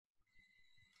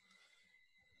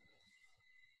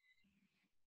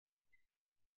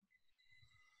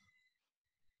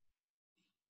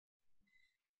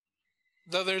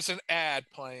Though there's an ad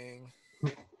playing.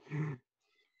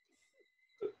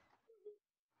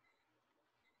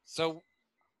 So,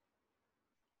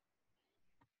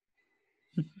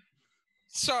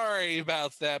 sorry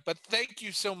about that, but thank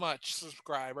you so much,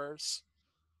 subscribers.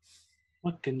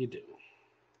 What can you do?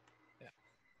 Yeah.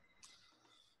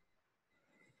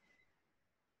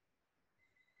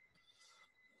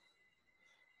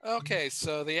 Okay,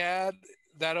 so the ad,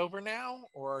 that over now,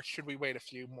 or should we wait a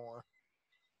few more?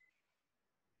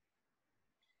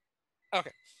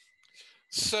 Okay.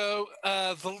 So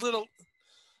the little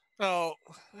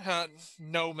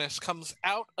Nomus comes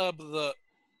out of the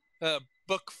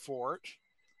book fort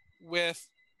with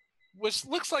which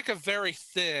looks like a very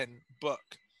thin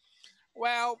book.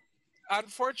 Well,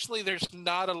 unfortunately, there's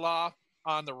not a lot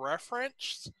on the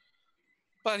reference,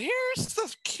 but here's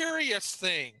the curious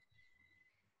thing.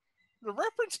 The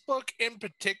reference book in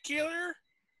particular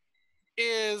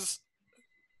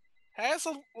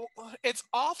it's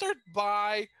authored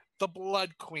by the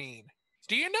Blood Queen.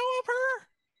 Do you know of her?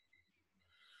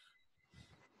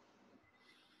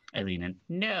 Alina,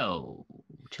 no.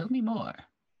 Tell me more.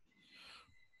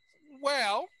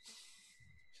 Well,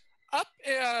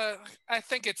 I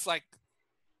think it's like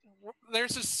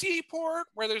there's a seaport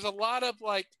where there's a lot of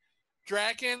like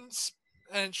dragons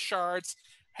and shards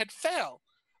had fell.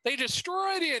 They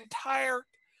destroyed the entire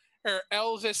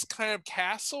Elvis kind of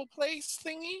castle place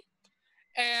thingy,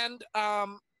 and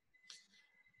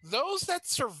those that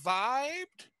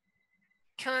survived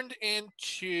turned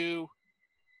into,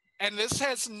 and this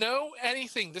has no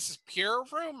anything. This is pure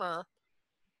rumor.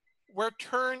 Were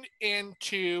turned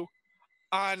into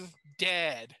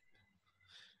undead,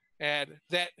 and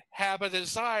that have a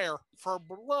desire for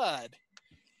blood,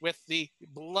 with the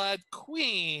Blood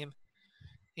Queen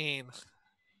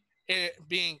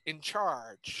being in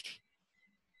charge.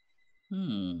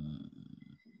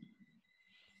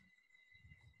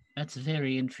 That's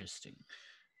very interesting.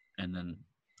 And then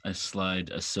I slide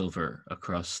a silver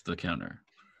across the counter.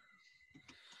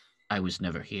 I was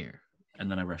never here.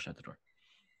 And then I rush out the door.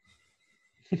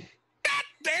 God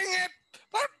dang it!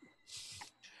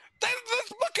 This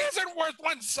book isn't worth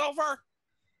 1 silver.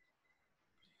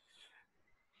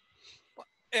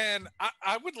 And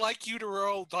I would like you to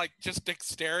roll like just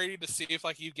dexterity to see if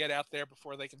like you get out there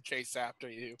before they can chase after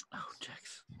you. Oh,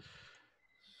 Jax.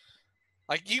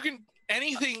 Like you can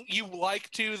anything you like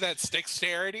to that's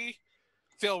dexterity,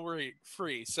 feel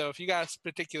free. So if you got a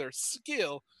particular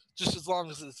skill, just as long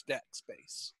as it's dex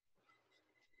base.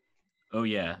 Oh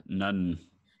yeah, none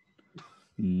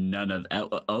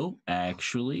of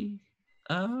actually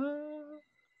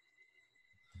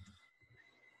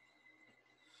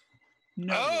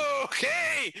no.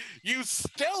 Okay, you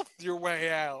stealth your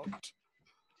way out.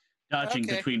 Dodging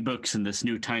between books in this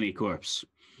new tiny corpse.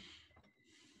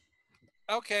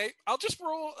 Okay, I'll just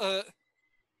roll a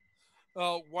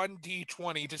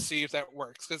 1d20 to see if that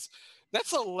works, because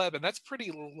that's 11. That's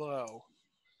pretty low.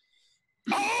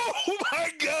 Oh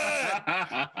my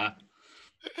god!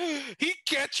 He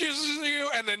catches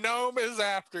you, and the gnome is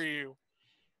after you.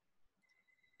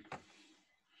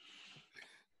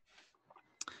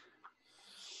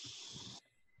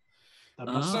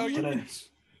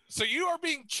 So you are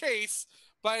being chased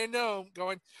by a gnome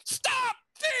going, "Stop,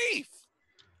 thief!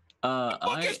 The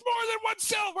book is more than 1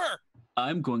 silver!"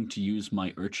 I'm going to use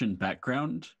my urchin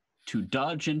background to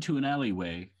dodge into an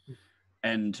alleyway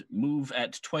and move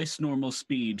at twice normal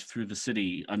speed through the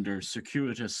city under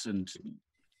circuitous and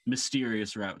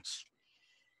mysterious routes.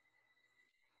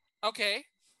 Okay.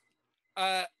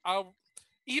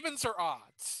 Evens or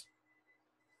odds?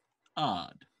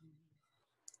 Odd.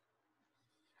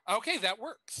 Okay, that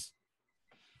works.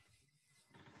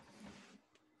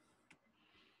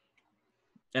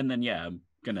 And then, yeah, I'm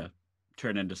gonna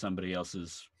turn into somebody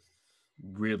else's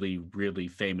really, really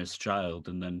famous child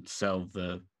and then sell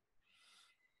the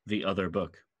other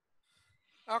book.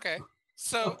 Okay.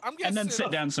 So I'm guessing... And then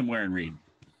sit down somewhere and read.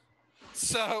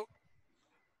 So,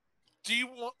 do you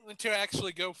want to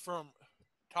actually go from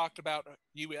talked about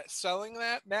you selling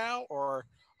that now, or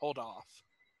hold off?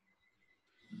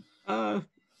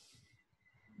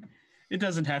 It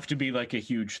doesn't have to be like a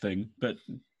huge thing, but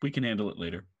we can handle it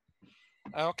later.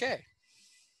 Okay.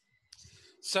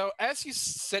 So as you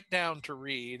sit down to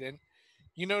read, and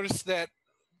you notice that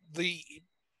the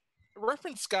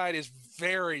reference guide is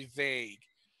very vague.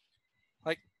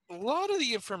 Like, a lot of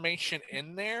the information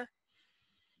in there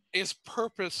is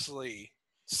purposely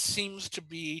seems to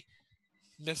be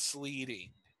misleading.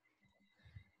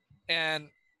 And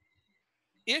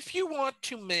if you want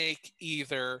to make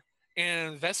either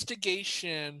an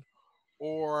investigation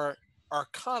or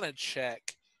arcana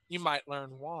check, you might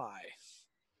learn why.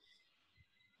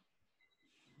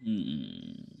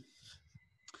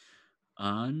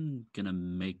 I'm gonna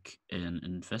make an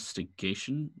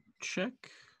investigation check,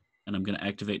 and I'm gonna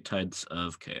activate Tides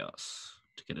of Chaos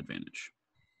to get advantage.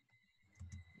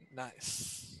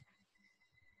 Nice.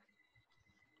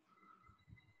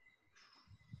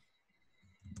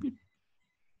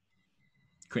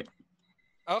 Great.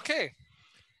 Okay.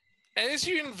 As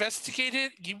you investigate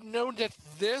it, you know that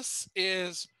this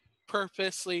is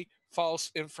purposely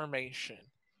false information.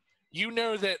 You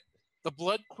know that the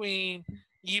Blood Queen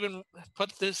even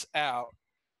put this out,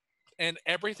 and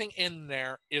everything in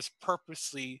there is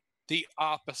purposely the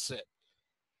opposite.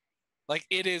 Like,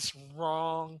 it is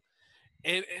wrong.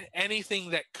 Anything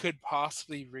that could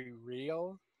possibly be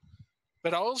real.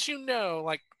 But all you know,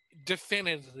 like,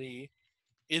 definitively,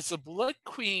 is the Blood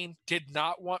Queen did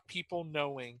not want people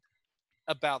knowing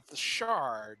about the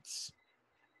shards.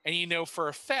 And you know for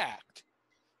a fact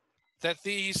that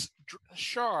these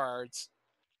shards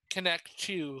connect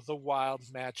to the wild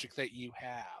magic that you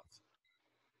have.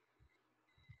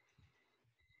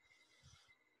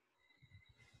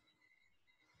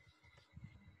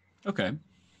 Okay.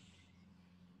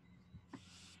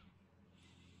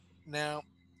 Now,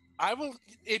 I will,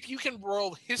 if you can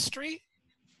roll history,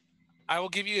 I will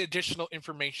give you additional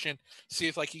information. See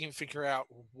if like you can figure out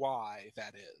why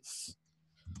that is.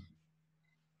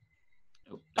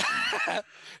 Oh,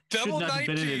 Double should not have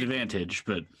been an 19. advantage,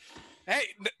 but Hey,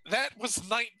 that was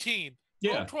 19.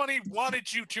 yeah, Roll 20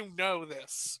 wanted you to know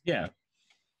this. yeah.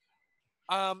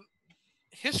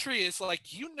 History is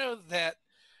like, you know that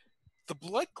the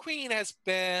Blood Queen has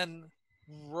been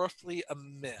roughly a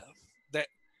myth, that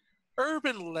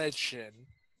urban legend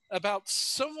about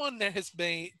someone that has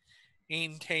been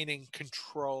maintaining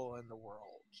control in the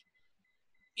world,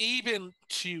 even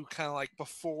to kind of like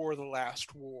before the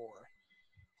last war.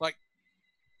 Like,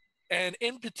 and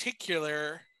in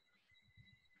particular,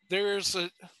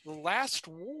 the last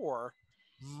war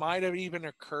might have even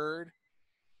occurred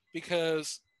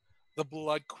because the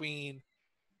Blood Queen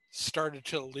started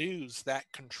to lose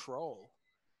that control.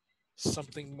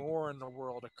 Something more in the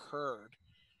world occurred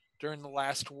during the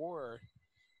last war.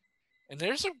 And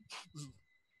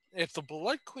if the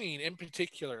Blood Queen in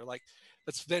particular, like,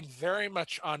 that's been very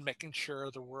much on making sure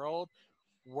the world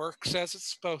works as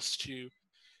it's supposed to,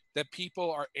 that people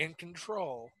are in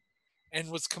control, and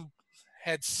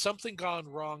had something gone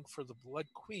wrong for the Blood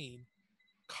Queen,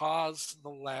 caused the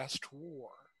last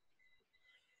war.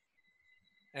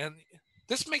 And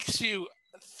this makes you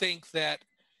think that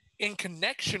in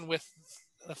connection with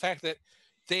the fact that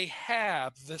they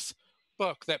have this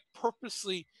book that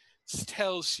purposely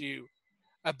tells you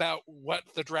about what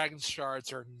the dragon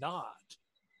shards are not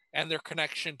and their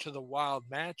connection to the wild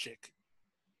magic,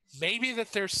 maybe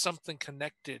that there's something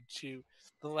connected to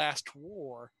the last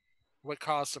war, what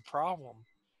caused the problem,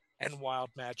 and wild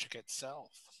magic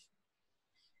itself.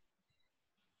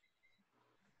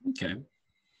 Okay.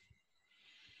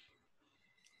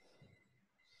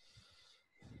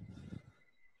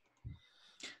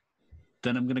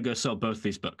 Then I'm gonna go sell both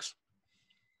these books.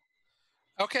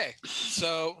 Okay,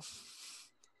 so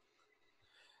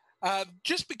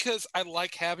just because I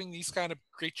like having these kind of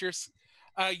creatures,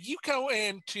 you go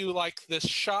into like this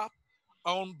shop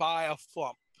owned by a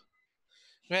flump.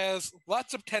 It has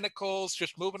lots of tentacles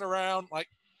just moving around. Like,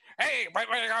 hey,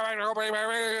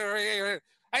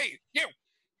 hey,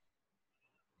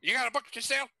 you got a book to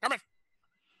sell? Come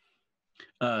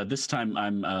on. This time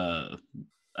I'm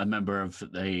a member of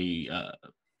the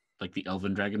like the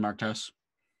Elven Dragon Marked House.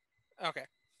 Okay.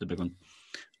 The big one.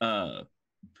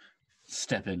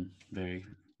 Step in very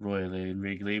royally and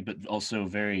regally, but also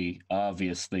very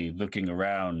obviously looking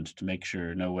around to make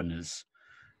sure no one is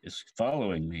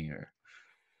following me or.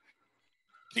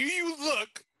 Do you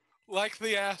look like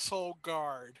the asshole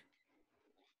guard?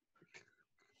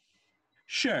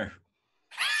 Sure.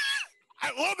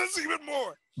 I love this even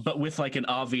more. But with like an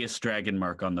obvious dragon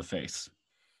mark on the face.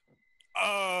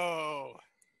 Oh.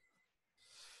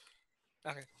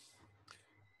 Okay.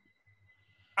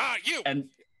 You. And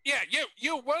yeah,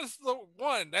 you was the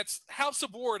one that's house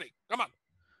of warding. Come on.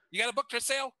 You got a book to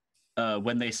sell?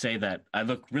 when they say that, I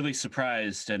look really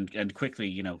surprised and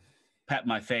quickly, pat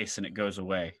my face and it goes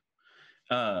away.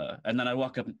 And then I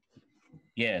walk up.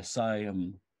 Yes, I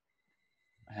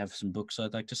have some books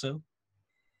I'd like to sell,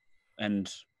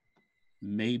 and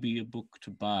maybe a book to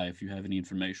buy if you have any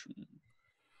information.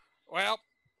 Well,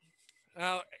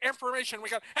 information we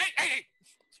got. Hey!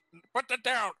 Put that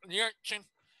down.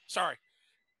 Sorry.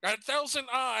 Got 1,000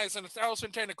 eyes and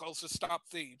 1,000 tentacles to stop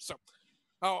thieves. So,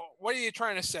 what are you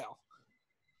trying to sell?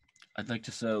 I'd like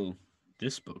to sell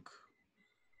this book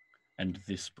and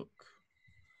this book.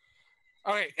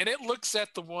 Okay, and it looks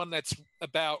at the one that's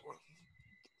about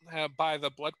by the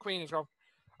Blood Queen and goes,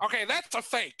 okay, that's a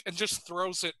fake, and just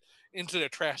throws it into the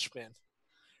trash bin.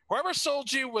 Whoever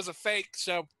sold you was a fake,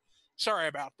 so sorry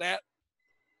about that.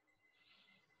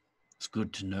 It's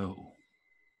good to know.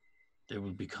 There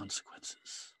will be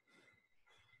consequences.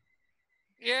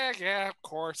 Yeah, of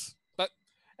course. But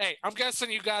hey, I'm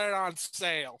guessing you got it on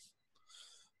sale.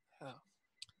 Oh.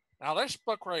 Now this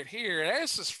book right here,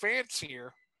 this is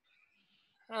fancier.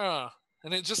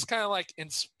 And it just kind of like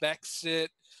inspects and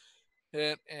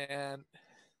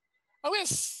I'm gonna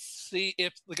see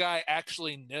if the guy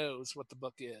actually knows what the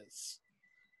book is.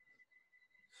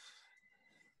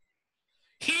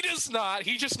 He does not.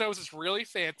 He just knows it's really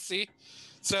fancy.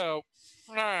 So,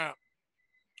 well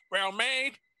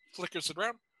made. Flickers it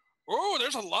around. Oh,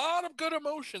 there's a lot of good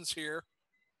emotions here.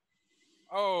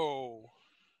 Oh,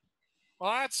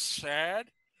 well, that's sad.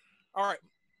 All right.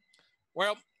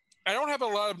 Well, I don't have a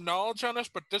lot of knowledge on this,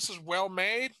 but this is well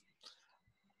made.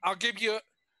 I'll give you,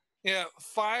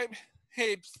 5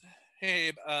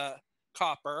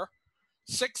 copper,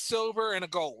 6 silver, and a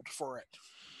gold for it.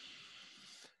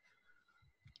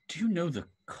 Do you know the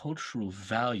cultural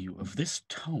value of this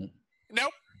tome?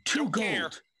 Nope. 2 gold. Care.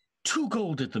 2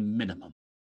 gold at the minimum.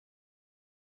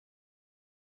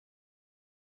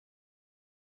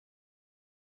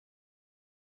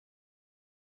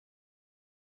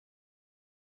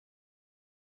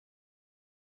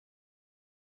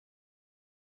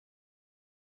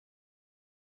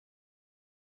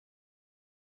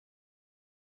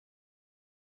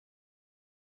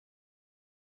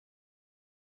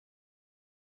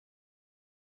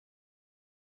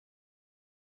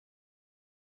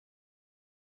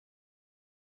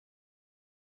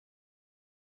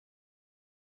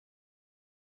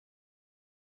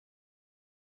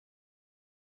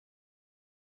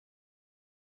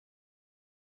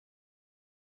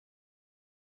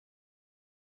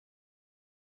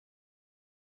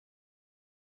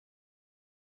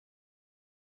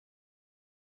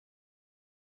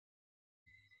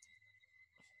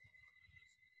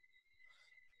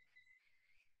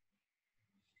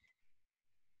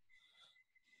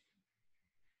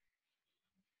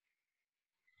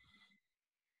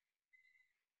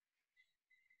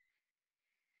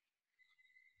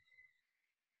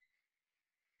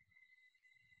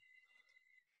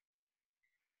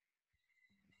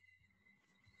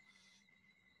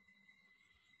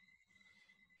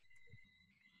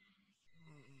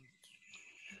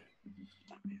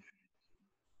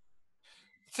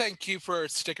 Thank you for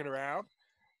sticking around.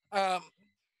 Um,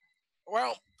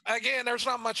 well, again, there's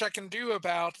not much I can do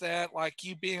about that, like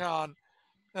you being on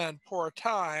poor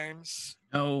times.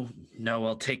 No,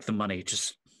 I'll take the money.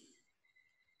 Just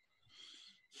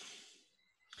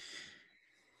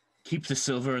keep the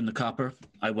silver and the copper.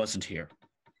 I wasn't here.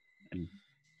 And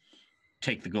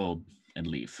take the gold and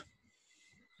leave.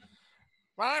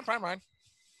 Fine.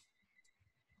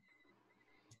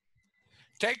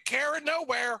 Take care of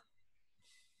nowhere.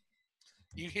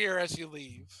 You hear as you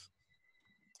leave.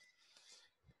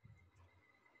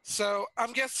 So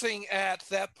I'm guessing at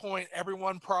that point,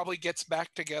 everyone probably gets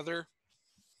back together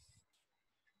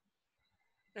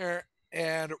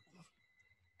and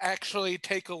actually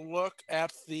take a look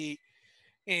at a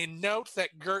note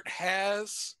that Gert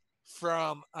has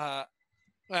from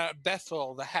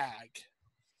Bethel the hag.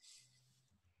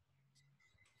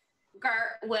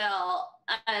 Gert will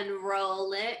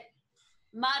unroll it,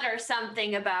 mutter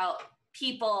something about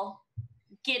people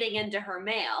getting into her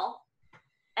mail,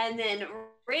 and then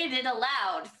read it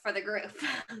aloud for the group.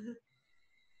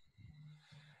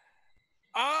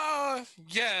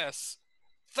 Yes.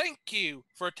 Thank you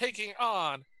for taking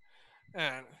on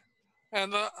and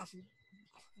the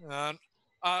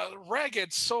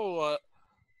ragged soul.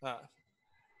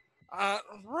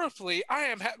 Roughly, I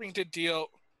am having to deal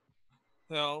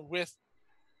with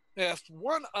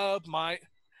one of my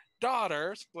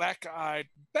daughters, black-eyed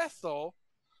Bethel,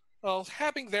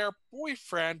 having their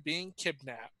boyfriend being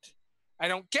kidnapped. I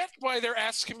don't get why they're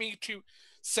asking me to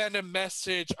send a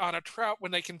message on a trout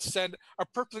when they can send a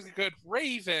perfectly good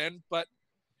raven, but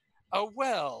oh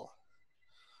well.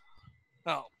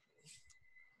 Oh,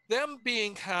 them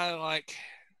being kind of like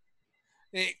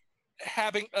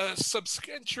having a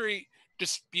substantial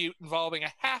dispute involving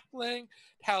a halfling,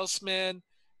 talisman,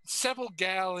 several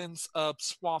gallons of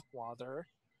swamp water.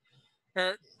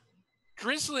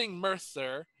 Drizzling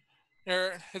Merthyr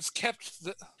has kept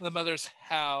the mother's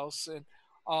house and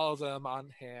all of them on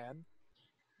hand,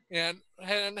 and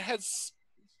has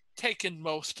taken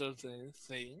most of the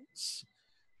things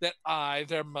that I,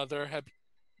 their mother, have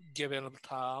given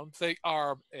them. They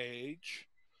are of age.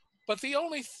 But the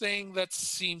only thing that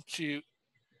seemed to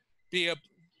be a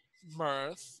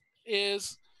mirth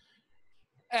is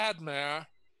Admir,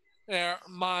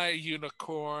 my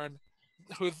unicorn,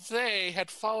 who they had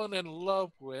fallen in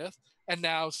love with, and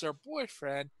now is their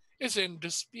boyfriend, is in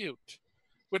dispute.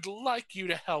 Would like you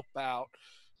to help out,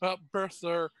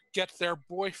 Bertha get their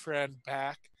boyfriend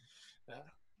back. Uh,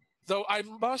 Though I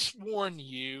must warn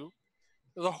you,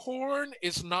 the horn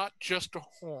is not just a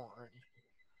horn,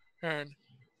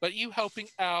 but you helping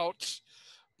out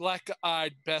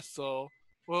Black-Eyed Bethel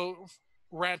will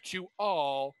grant you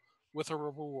all with a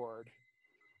reward.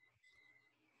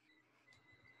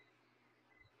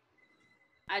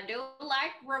 I do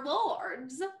like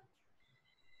rewards.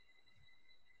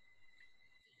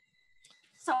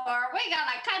 So are we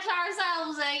gonna catch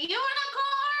ourselves a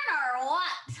unicorn or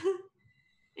what?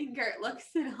 And Gert looks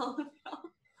at all of y'all.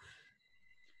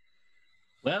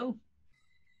 Well,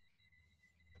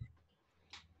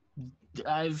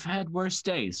 I've had worse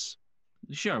days.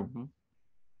 Sure.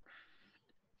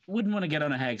 Wouldn't want to get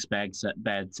on a hag's bad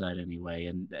side anyway,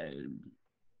 and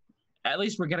at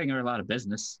least we're getting her a lot of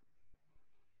business.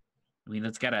 I mean,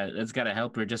 that's gotta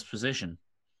help her disposition.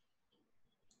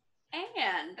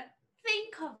 And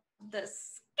think of the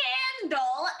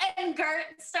scandal. And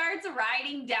Gert starts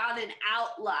writing down an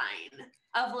outline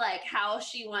of like how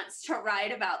she wants to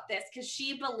write about this, because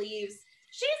she believes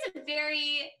she's a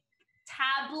very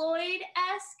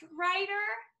tabloid-esque writer.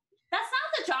 That's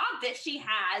not the job that she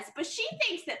has, but she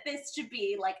thinks that this should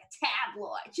be like a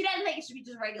tabloid. She doesn't think it should be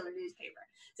just regular newspaper.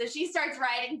 So she starts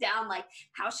writing down like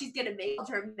how she's going to make it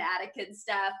dramatic and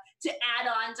stuff to add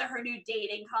on to her new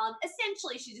dating column.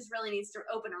 Essentially, she just really needs to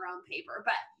open her own paper.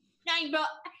 But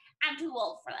I'm too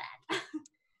old for that.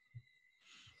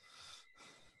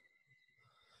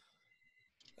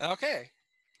 Okay.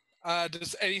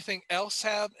 Does anything else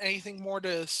have anything more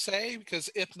to say? Because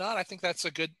if not, I think that's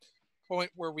a good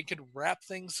point where we could wrap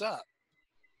things up.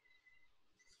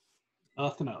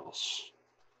 Nothing else.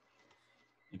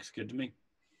 Looks good to me.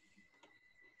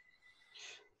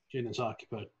 Gina's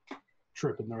occupied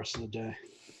tripping the rest of the day.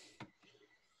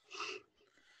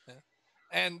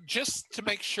 And just to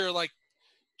make sure, like,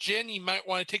 Jen, you might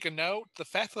want to take a note. The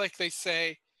fact, like they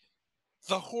say,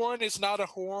 the horn is not a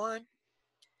horn,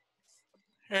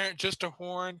 just a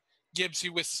horn, gives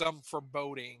you with some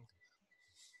foreboding.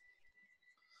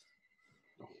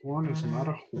 The horn is not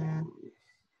a horn.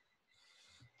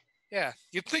 Yeah,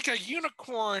 you'd think a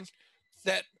unicorn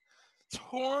that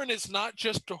horn is not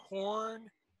just a horn.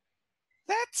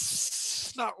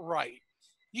 That's not right.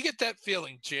 You get that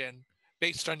feeling, Jen,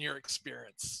 based on your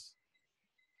experience.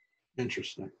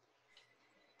 Interesting.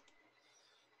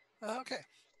 Okay.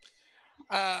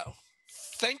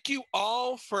 Thank you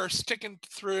all for sticking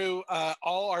through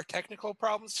all our technical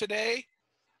problems today.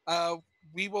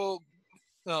 We will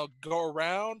go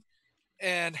around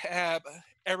and have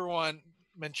everyone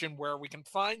mention where we can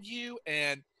find you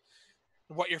and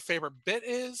what your favorite bit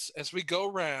is as we go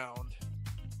around.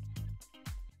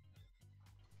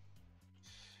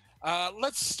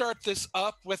 Let's start this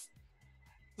up with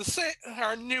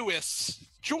our newest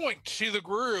joint to the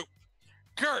group,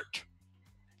 Gert,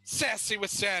 Sassy with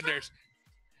Sanders.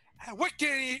 What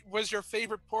game was your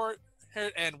favorite part,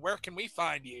 and where can we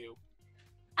find you?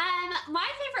 My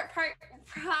favorite part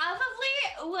probably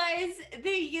was the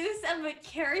use of a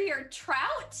carrier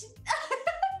trout.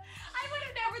 I would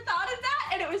have never thought of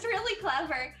that, and it was really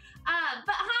clever.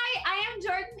 But hi, I am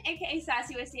Jordan, aka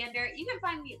Sassy with Sander. You can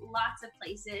find me lots of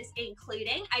places,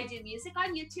 including I do music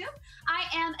on YouTube. I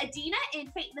am Adina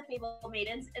in Fate and the Fable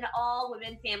Maidens, an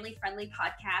all-women family-friendly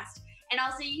podcast. And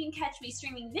also you can catch me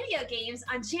streaming video games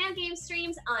on Jam Game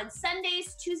streams on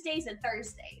Sundays, Tuesdays, and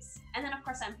Thursdays. And then, of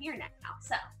course, I'm here now,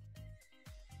 so.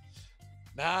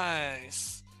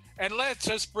 Nice. And let's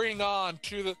just bring on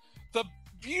to the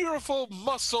beautiful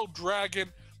muscle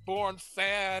dragon-born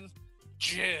fan,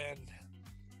 Jen.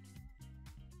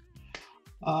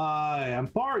 I am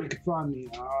Bar. You can find me.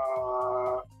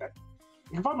 You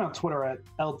can find me on Twitter at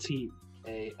LTALIG.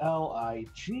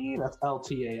 That's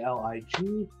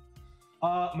LTALIG.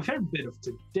 My favorite bit of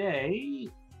today,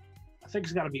 I think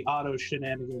it's got to be auto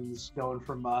shenanigans, going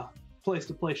from place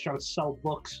to place, trying to sell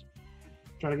books,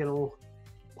 trying to get a little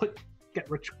get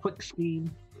rich quick scheme.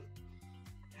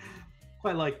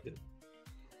 Quite liked it.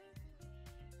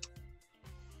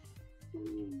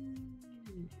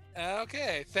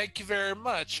 Okay, thank you very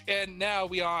much. And now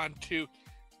we on to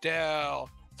Del,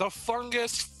 the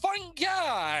fungus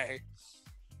fungi.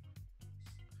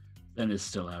 Ben is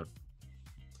still out.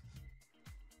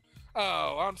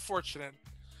 Oh, unfortunate.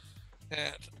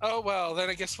 And, oh, well, then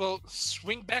I guess we'll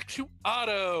swing back to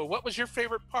Otto. What was your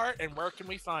favorite part, and where can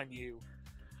we find you?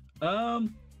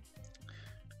 I'm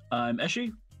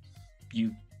Eshi.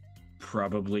 You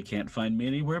probably can't find me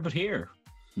anywhere but here.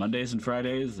 Mondays and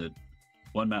Fridays at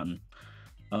One Mountain.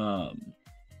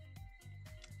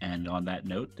 And on that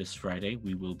note, this Friday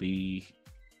we will be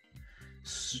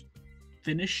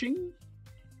finishing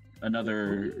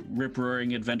another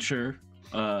rip-roaring adventure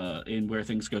in Where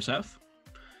Things Go South.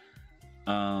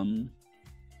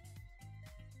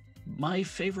 My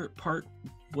favorite part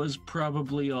was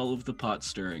probably all of the pot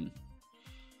stirring.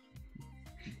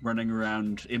 Running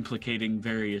around implicating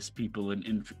various people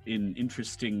in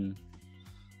interesting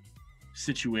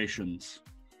situations.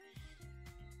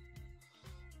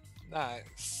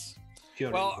 Nice.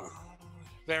 Beautiful. Well,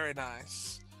 very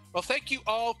nice. Well, thank you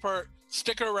all for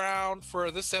sticking around for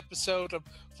this episode of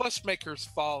Fleshmaker's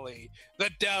Folly, The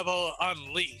Devil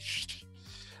Unleashed.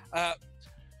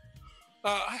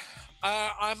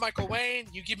 I'm Michael Wayne.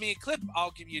 You give me a clip,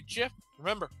 I'll give you a GIF.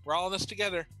 Remember, we're all in this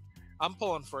together. I'm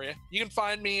pulling for you. You can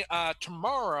find me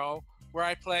tomorrow where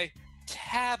I play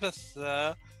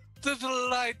Tabitha, the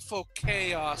delightful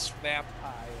chaos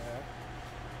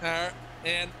vampire.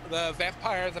 And the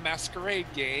Vampire the Masquerade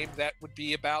game that would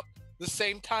be about the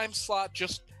same time slot,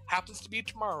 just happens to be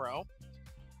tomorrow.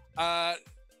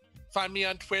 Find me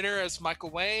on Twitter as Michael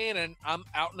Wayne, and I'm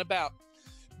out and about,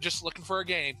 just looking for a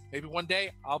game. Maybe one day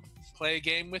I'll play a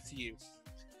game with you.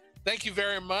 Thank you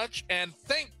very much, and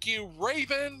thank you,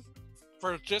 Raven,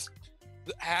 for just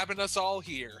having us all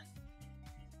here.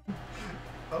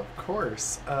 Of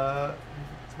course. As a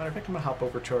matter of fact, I'm going to hop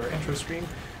over to our intro screen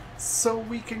so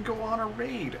we can go on a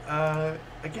raid.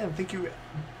 Again, thank you,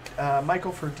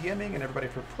 Michael, for DMing and everybody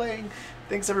for playing.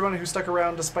 Thanks everyone who stuck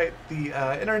around despite the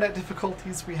internet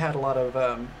difficulties. We had a lot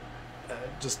of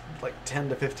just like 10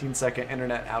 to 15 second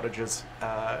internet outages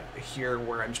here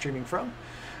where I'm streaming from.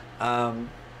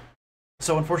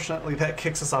 So unfortunately that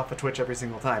kicks us off of Twitch every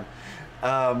single time.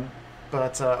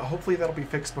 But hopefully that'll be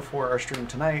fixed before our stream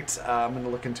tonight. I'm going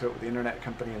to look into it with the internet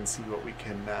company and see what we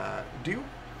can do.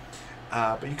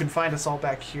 But you can find us all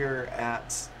back here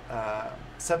at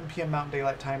 7 p.m. Mountain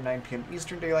Daylight Time, 9 p.m.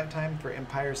 Eastern Daylight Time for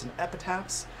Empires and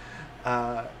Epitaphs,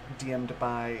 DM'd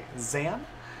by Zan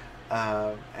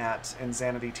at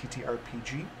Insanity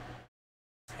TTRPG.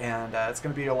 And it's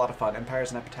going to be a lot of fun.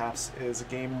 Empires and Epitaphs is a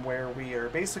game where we are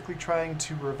basically trying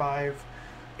to revive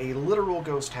a literal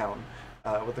ghost town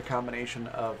with a combination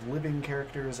of living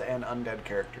characters and undead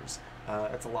characters.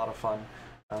 It's a lot of fun.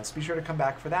 So be sure to come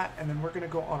back for that, and then we're going to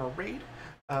go on a raid.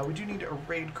 We do need a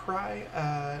raid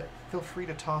cry. Feel free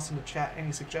to toss into chat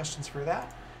any suggestions for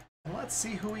that. And let's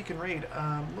see who we can raid.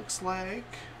 Looks like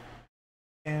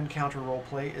Encounter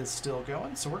Roleplay is still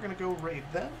going, so we're going to go raid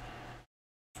them.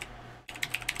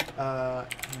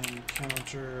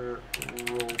 Encounter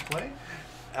Roleplay.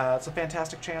 It's a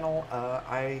fantastic channel.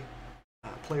 I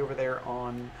play over there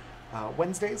on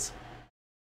Wednesdays.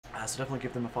 So definitely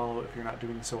give them a follow if you're not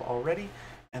doing so already.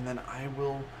 And then I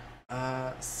will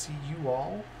see you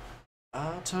all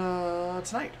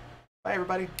tonight. Bye,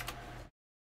 everybody.